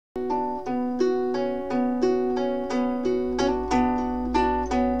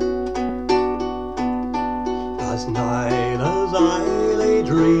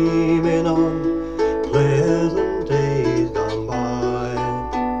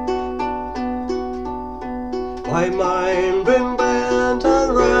My mind been bent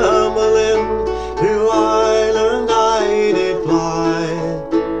and rambling, to island I did fly.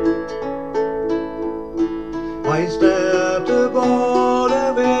 I stepped aboard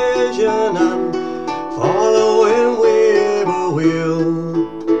a vision and following whippoorwill,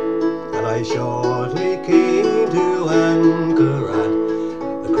 and I shortly came to anchor at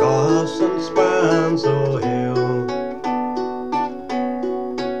the cross and spancil hill.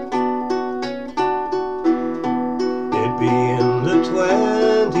 It being the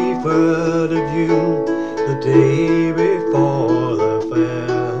 23rd of June, the day before the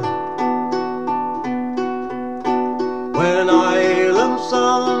fair, when island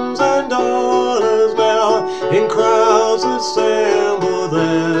sons and daughters now in crowds assemble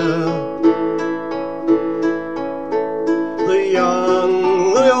there. The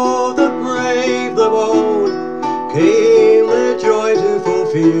young, the old, the brave, the bold came their joy to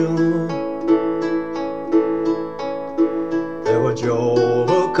fulfill. There were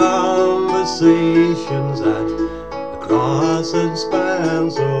jovial conversations at the cross and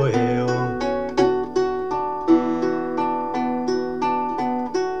spancil hill.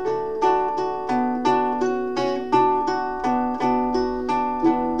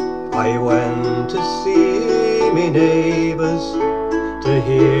 I went to see me neighbours to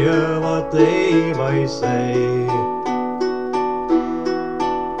hear what they might say.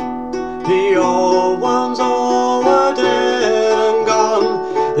 The old ones all were dead and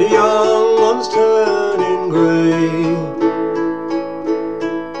gone, the young ones turning grey.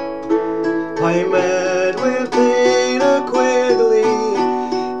 I met with Peter Quigley,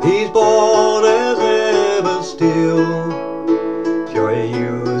 he's bald as ever still. Sure, he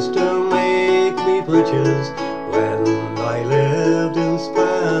used to make me breeches when I lived in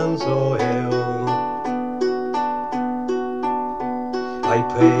Spancil Hill. I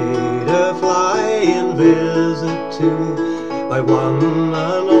paid a flying visit to my one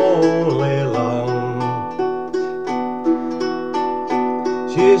and only love.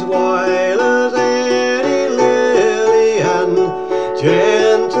 She's wild as any lily and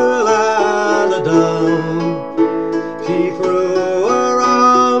gentle as a dove. She threw her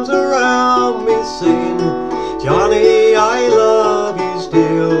arms around me saying, Johnny, I love you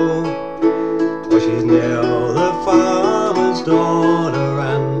still. For she's now the farmer's daughter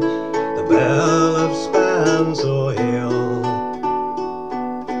and the belle of Spancil Hill.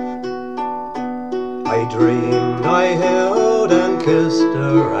 I dreamed I held and kissed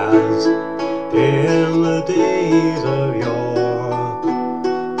her as in the days of yore.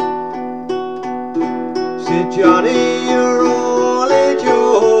 Said, Johnny, you're only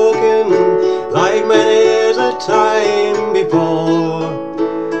joking, like many's a time before.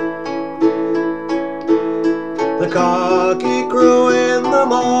 The cock he crew in the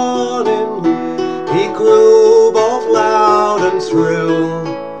morning, he crew both loud and shrill.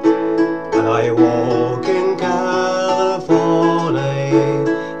 And I walk in California,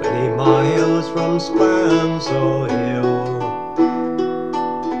 many miles from Spancil Hill.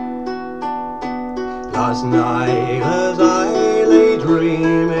 Last night as I lay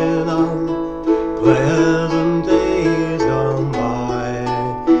dreaming of pleasant days gone by,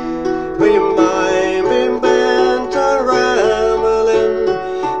 with your mind been bent and rambling,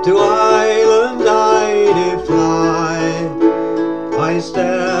 to island I did fly. I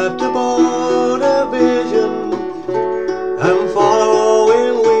stepped aboard a vision and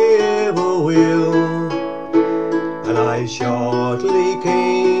following whippoorwill, and I shortly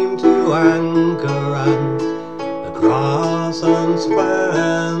came to anchor at the cross and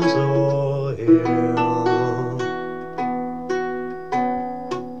spancil hill.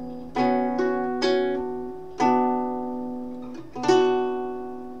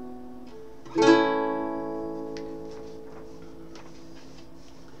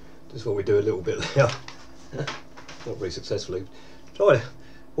 Just what we do a little bit there. Not very successfully. Tried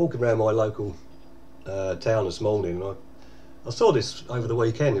walking around my local town this morning, and I saw this over the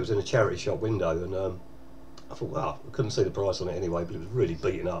weekend. It was in a charity shop window, and I thought, wow, I couldn't see the price on it anyway, but it was really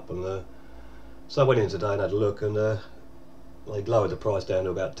beaten up. And so I went in today and had a look, and they'd lowered the price down to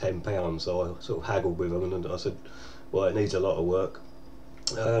about £10. So I sort of haggled with them, and I said, well, it needs a lot of work.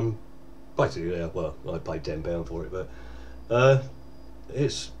 Basically, yeah, well, I paid £10 for it, but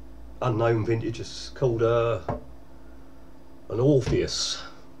it's unknown vintage. It's called an Orpheus,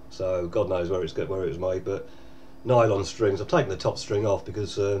 so God knows where it was made, but nylon strings. I've taken the top string off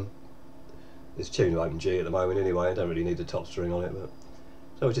because it's tuned to open G at the moment anyway. I don't really need the top string on it, but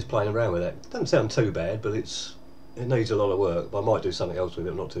so I was just playing around with it. Doesn't sound too bad, but it needs a lot of work. But I might do something else with it.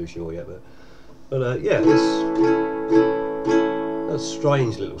 I'm not too sure yet, but yeah, it's a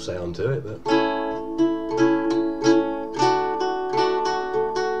strange little sound to it, but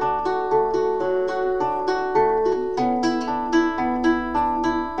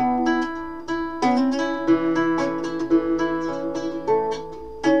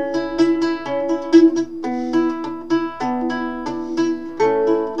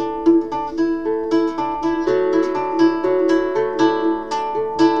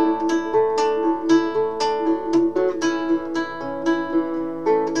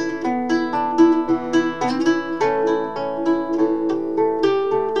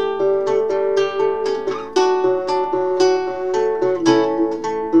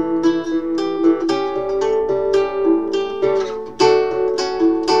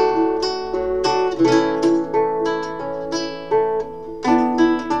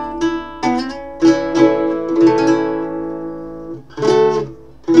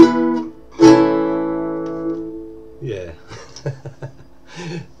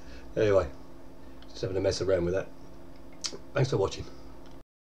Anyway, just having a mess around with that. Thanks for watching.